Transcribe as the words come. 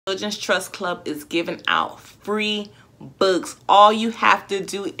Children's Trust Club is giving out free books. All you have to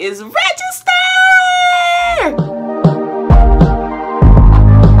do is register.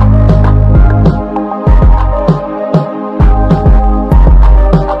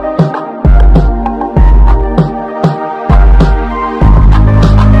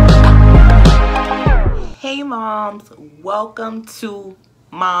 Hey moms, welcome to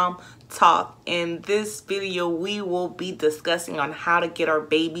Mom Talk. In this video we will be discussing on how to get our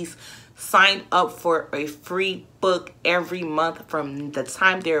babies signed up for a free book every month from the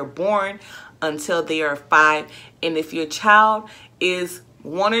time they're born until they are 5. And if your child is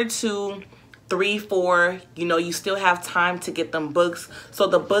 1 or 2, 3, 4, you know, you still have time to get them books. So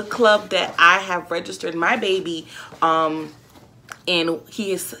the book club that I have registered my baby and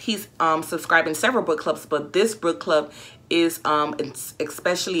he's subscribing several book clubs, but this book club is it's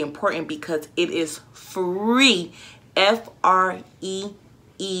especially important because it is free, F-R-E-E,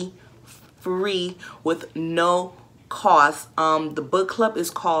 free, with no cost. The book club is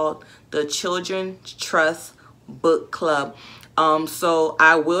called the Children's Trust Book Club. So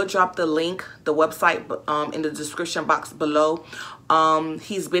I will drop the link, the website, in the description box below.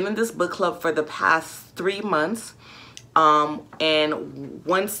 He's been in this book club for the past 3 months. And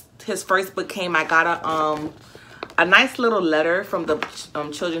once his first book came, I got a nice little letter from the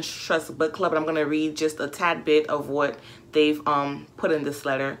Children's Trust Book Club, and I'm going to read just a tad bit of what they've put in this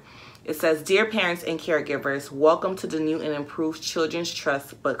letter. It says, "Dear parents and caregivers, welcome to the new and improved Children's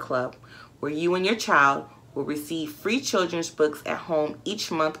Trust Book Club, where you and your child will receive free children's books at home each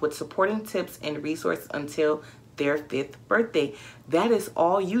month with supporting tips and resources until their 5th birthday." That is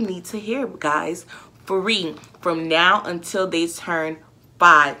all you need to hear, guys. Free from now until they turn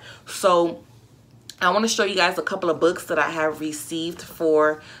 5. So I want to show you guys a couple of books that I have received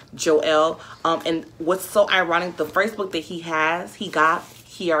for Joel. And what's so ironic, the first book that he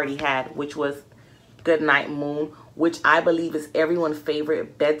already had, which was Goodnight Moon, which I believe is everyone's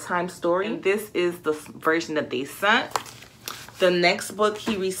favorite bedtime story. And this is the version that they sent. The next book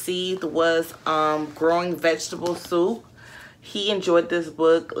he received was Growing Vegetable Soup. He enjoyed this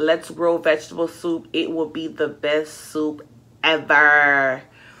book. Let's Grow Vegetable Soup. It will be the best soup ever.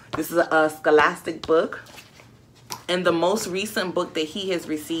 This is a Scholastic book. And the most recent book that he has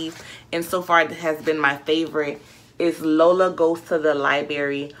received, and so far it has been my favorite, is Lola Goes to the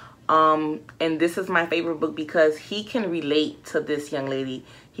Library. And this is my favorite book because he can relate to this young lady.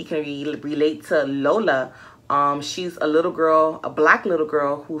 He can relate to Lola. She's a little girl, a black little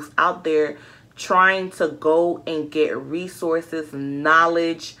girl who's out there trying to go and get resources,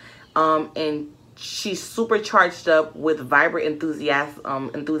 knowledge, and she's super charged up with vibrant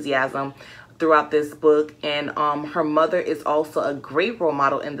enthusiasm throughout this book. And her mother is also a great role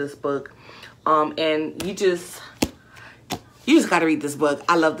model in this book. And you just gotta read this book.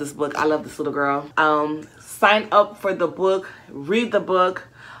 I love this book. I love this little girl. Sign up for the book, read the book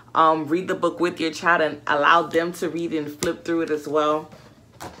with your child and allow them to read and flip through it as well.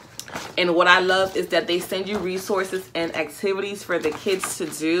 And what I love is that they send you resources and activities for the kids to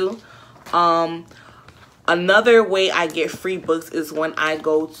do. Another way I get free books is when I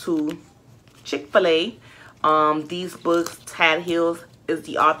go to Chick-fil-A. These books, Tad Hills is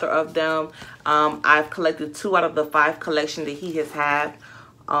the author of them. I've collected 2 out of the 5 collection that he has had.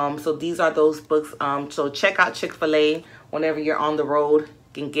 So these are those books. So check out Chick-fil-A whenever you're on the road.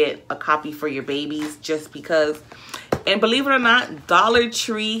 You can get a copy for your babies just because. And believe it or not, Dollar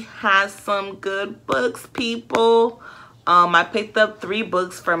Tree has some good books, people. I picked up 3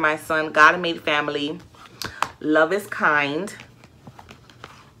 books for my son. God Made Family, Love is Kind,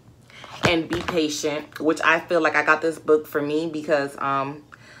 and Be Patient, which I feel like I got this book for me because I'm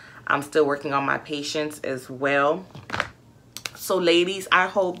still working on my patience as well. So ladies, I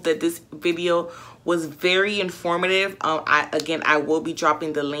hope that this video was very informative. Again, I will be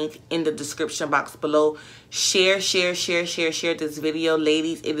dropping the link in the description box below. Share this video,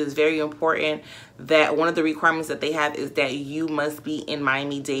 ladies. It is very important that one of the requirements that they have is that you must be in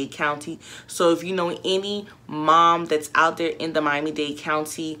Miami-Dade County. So if you know any mom that's out there in the Miami-Dade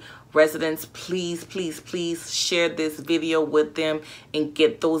County residents, please share this video with them and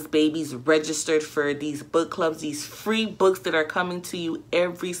get those babies registered for these book clubs, these free books that are coming to you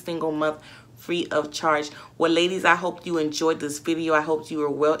every single month, free of charge. Well, ladies, I hope you enjoyed this video. I hope you were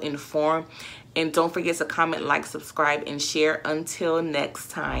well informed. And don't forget to comment, like, subscribe, and share. Until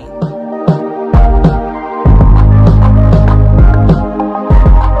next time.